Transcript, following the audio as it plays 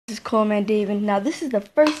This is Coleman David. Now this is the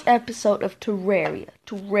first episode of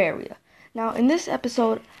Terraria. Now in this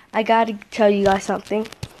episode, I gotta tell you guys something.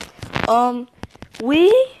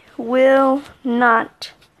 We will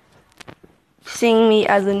not seeing me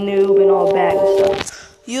as a noob and all that and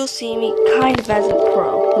stuff. You'll see me kind of as a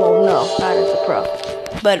pro. Well, no, not as a pro,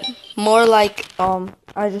 but more like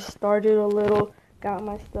I just started a little, got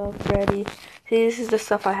my stuff ready. See, this is the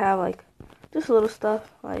stuff I have, like just little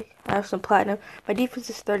stuff. Like I have some platinum. My defense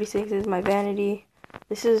is 36. This is my vanity.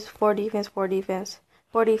 This is 4 defense, 4 defense,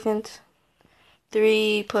 4 defense,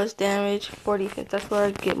 3 plus damage, 4 defense. That's where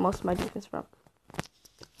I get most of my defense from.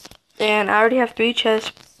 And I already have 3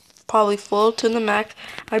 chests, probably full to the max.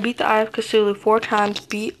 I beat the Eye of Cthulhu 4 times.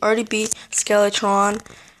 Already beat Skeletron,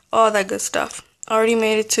 all that good stuff. Already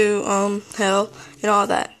made it to hell and all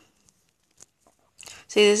that.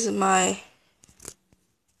 See, this is my.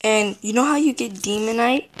 And you know how you get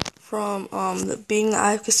Demonite from being the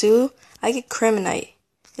Eye of Cthulhu? I get Criminite.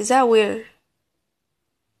 Is that weird?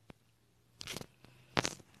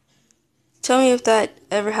 Tell me if that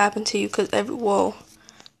ever happened to you, cause whoa.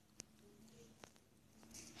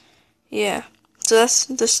 Yeah. So that's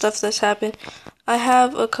the stuff that's happened. I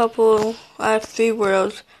have 3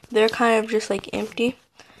 worlds. They're kind of just like empty.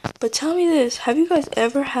 But tell me this, have you guys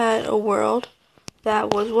ever had a world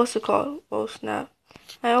that was, what's it called? Oh snap.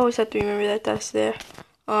 I always have to remember that that's there.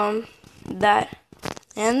 That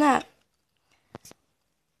and that.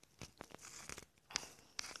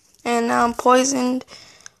 And now I'm poisoned.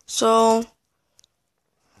 So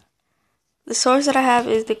the swords that I have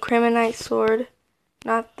is the Criminite sword.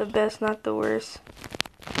 Not the best, not the worst.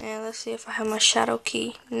 And let's see if I have my shadow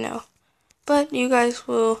key. No. But you guys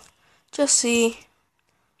will just see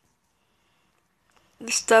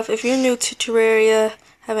the stuff. If you're new to Terraria,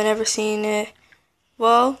 haven't ever seen it,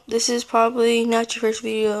 well, this is probably not your first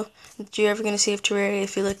video that you're ever going to see of Terraria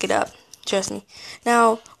if you look it up. Trust me.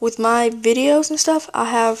 Now, with my videos and stuff, I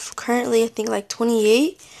have currently, I think, like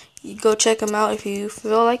 28. You go check them out if you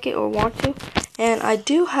feel like it or want to. And I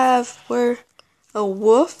do have where a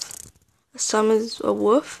wolf summons a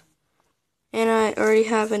wolf. And I already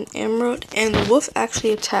have an emerald. And the wolf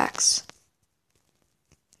actually attacks.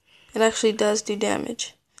 It actually does do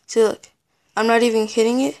damage. See, look. I'm not even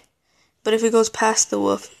hitting it. But if it goes past the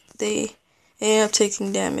wolf, they end up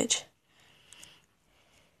taking damage.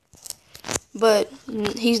 But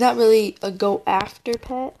he's not really a go after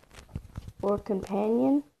pet or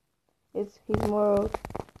companion. He's more of,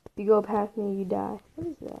 if you go past me, you die. What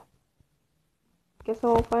is that? Guess I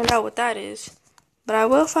won't find out what that is. But I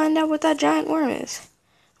will find out what that giant worm is.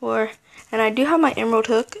 And I do have my emerald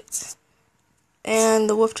hook. And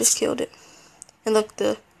the wolf just killed it. And look,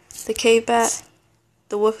 the cave bat.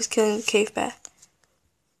 The wolf is killing the cave bat.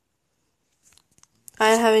 I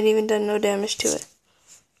haven't even done no damage to it.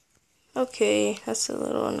 Okay, that's a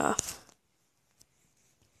little enough.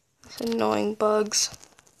 That's annoying bugs.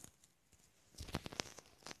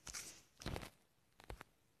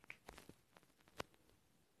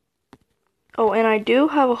 Oh, and I do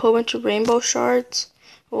have a whole bunch of rainbow shards.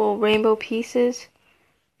 Well, rainbow pieces.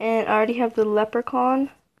 And I already have the leprechaun.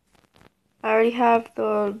 I already have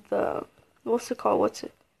the what's it called?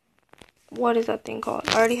 What is that thing called?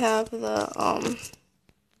 I already have the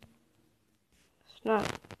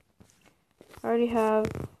snap. I already have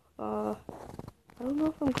I don't know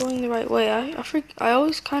if I'm going the right way. I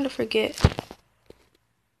always kind of forget.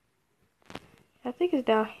 I think it's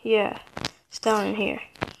down. Yeah, it's down in here.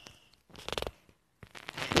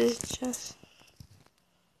 This is just.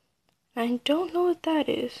 I don't know what that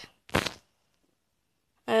is.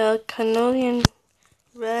 A Canolian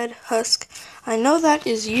red husk. I know that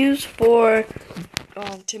is used for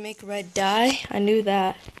to make red dye. I knew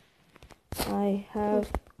that. I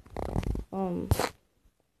have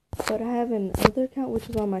but I have another account which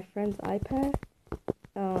is on my friend's iPad.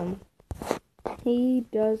 He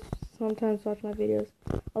does sometimes watch my videos.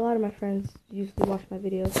 A lot of my friends usually watch my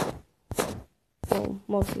videos. Well,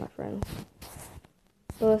 most of my friends.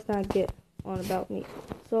 So let's not get on about me.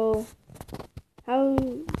 So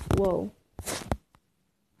whoa.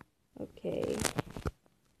 Okay.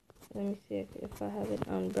 Let me see if I have an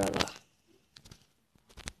umbrella.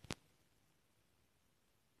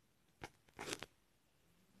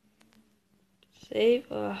 Save.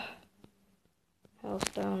 House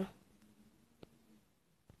down.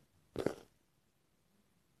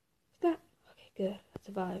 Stop. Okay, good. I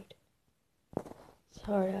survived. It's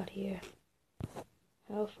hard out here.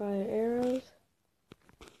 Hellfire arrows.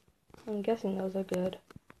 I'm guessing those are good.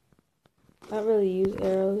 I don't really use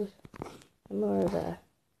arrows. I'm more of a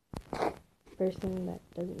person that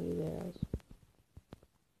doesn't use arrows.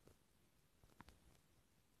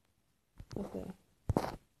 Okay.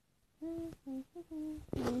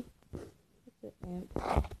 That's an amp.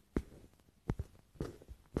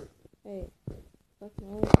 Hey, fucking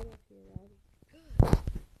only get up here, Rowdy. Good.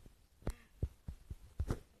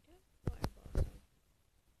 I do fireball some.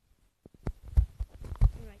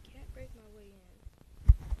 And I can't break my way in.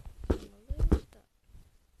 I'm a little stuck.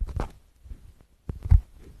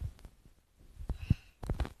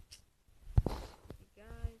 You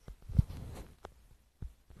guys.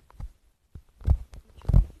 I'm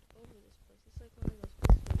trying to get over this place. It's like one of those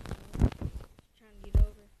places where you're trying to get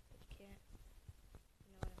over, but you can't.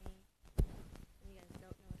 You know what I mean? And you guys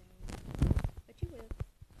don't know what I mean. But you will.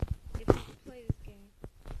 If you play this game.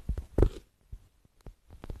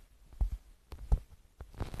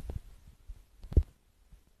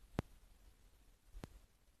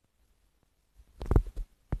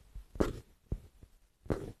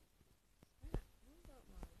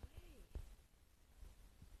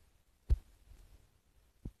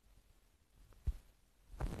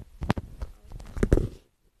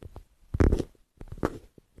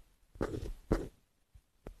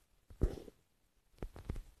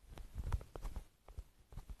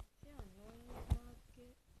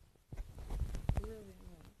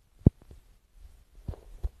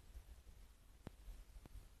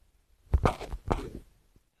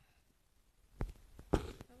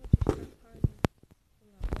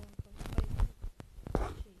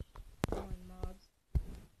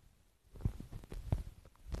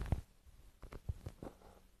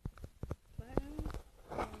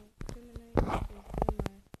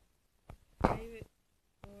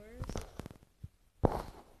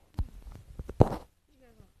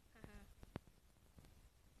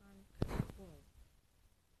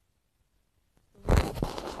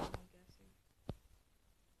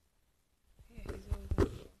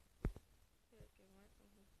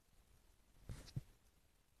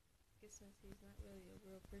 Since he's not really a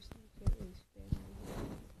real person, you can't really spam him.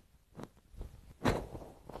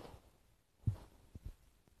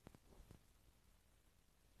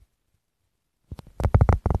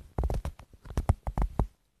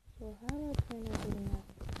 So how do I plan on getting out?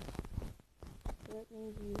 So that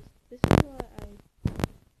means this is why I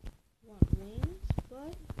want wings,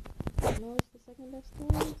 but I know it's the second best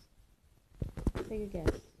thing. Take a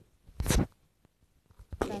guess.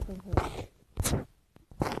 Grappling hook.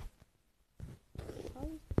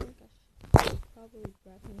 Probably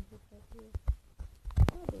grabbing hook right here.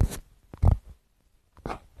 Probably.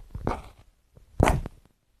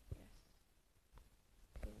 Yes.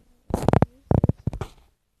 Okay, use this.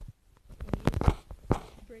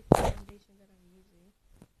 And break the foundation that I'm using.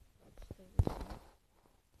 I'll just throw this in.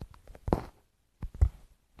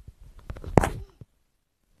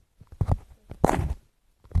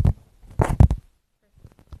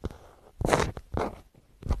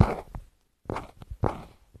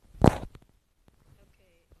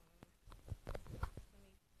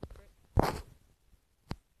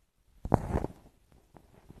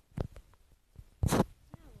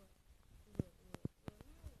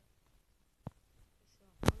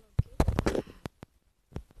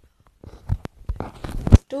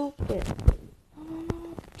 Stupid.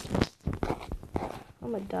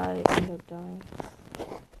 I'm gonna die, end up dying.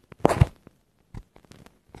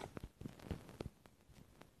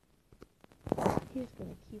 He's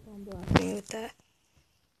gonna keep on blocking me with that.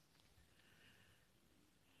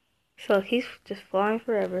 So he's just flying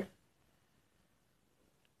forever.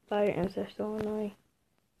 Fire ants are so annoying.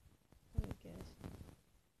 Let me guess.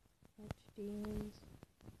 Bunch of demons.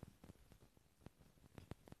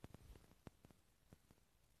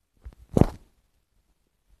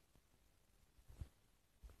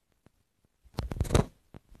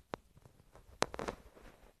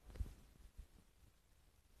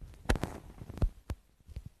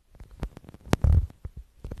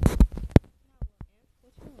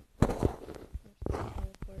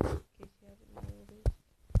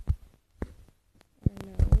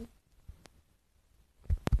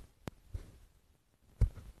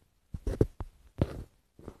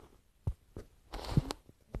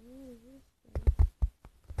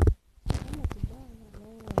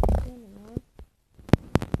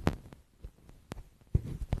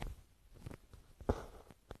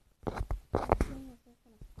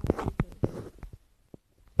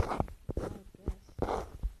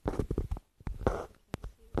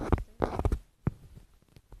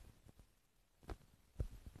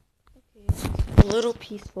 A little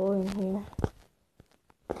peaceful in here.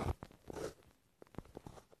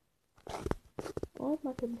 Oh,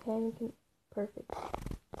 my companion can perfect.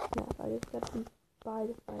 Snap, I just gotta be by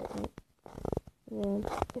the fire ant. And then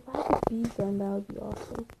if I could beat them, that would be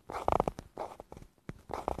awesome.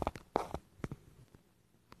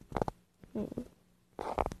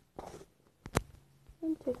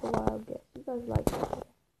 take a wild guess. You guys like that.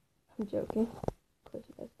 I'm joking. Of course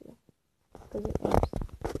you guys do. Because it amps.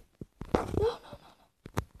 No.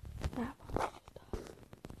 That one.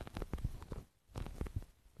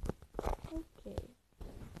 Stop. Okay.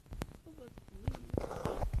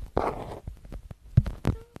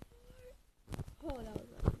 Oh, that was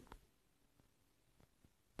lucky.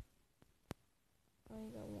 I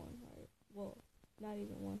only got one heart. Well, not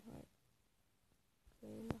even one heart.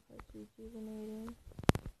 Okay, my heart's rejuvenating.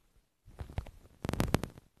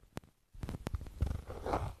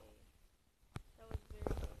 That was very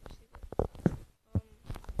good. See that?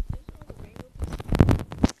 There's all the rainbow pieces.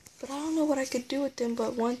 But I don't know what I could do with them,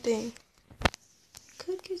 but one thing.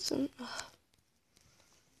 Could get some...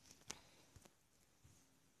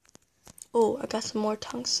 Oh, I got some more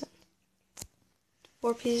tungsten.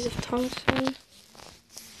 4 pieces of tungsten.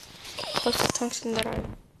 Plus the tungsten that I have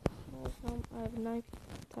 9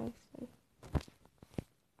 pieces of tungsten.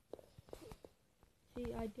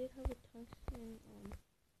 See, I did have a tungsten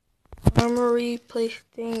armory place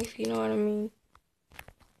thing, if you know what I mean.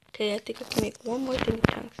 Okay, I think I can make one more thing of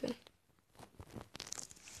tungsten.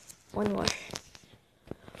 One more.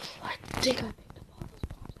 I think I picked up all those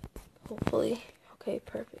bombs. Hopefully. Okay,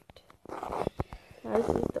 perfect. Now this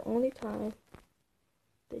is the only time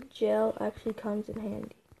the gel actually comes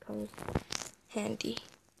in handy.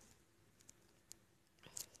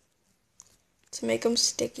 To make them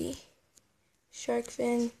sticky. Shark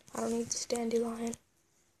fin. I don't need the dandelion.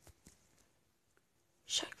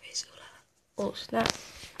 Shark face. Oh snap.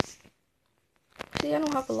 See, I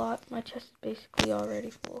don't have a lot. My chest is basically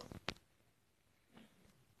already full.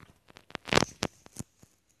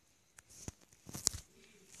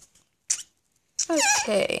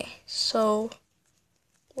 Okay, so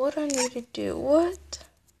what I need to do? What?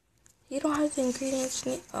 You don't have the ingredients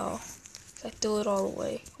need. Oh, I threw it all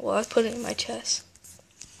away. Well, I put it in my chest.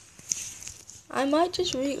 I might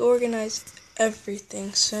just reorganize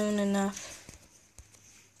everything soon enough.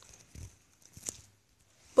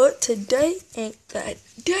 But today ain't that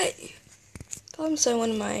day. Come say one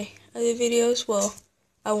of my other videos. Well,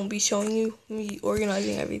 I won't be showing you me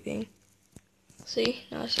organizing everything. See,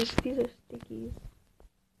 now it's just these are stickies.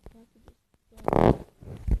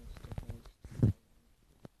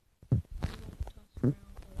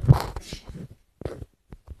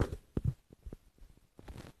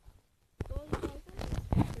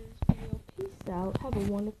 Peace out. Have a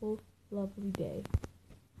wonderful, lovely day.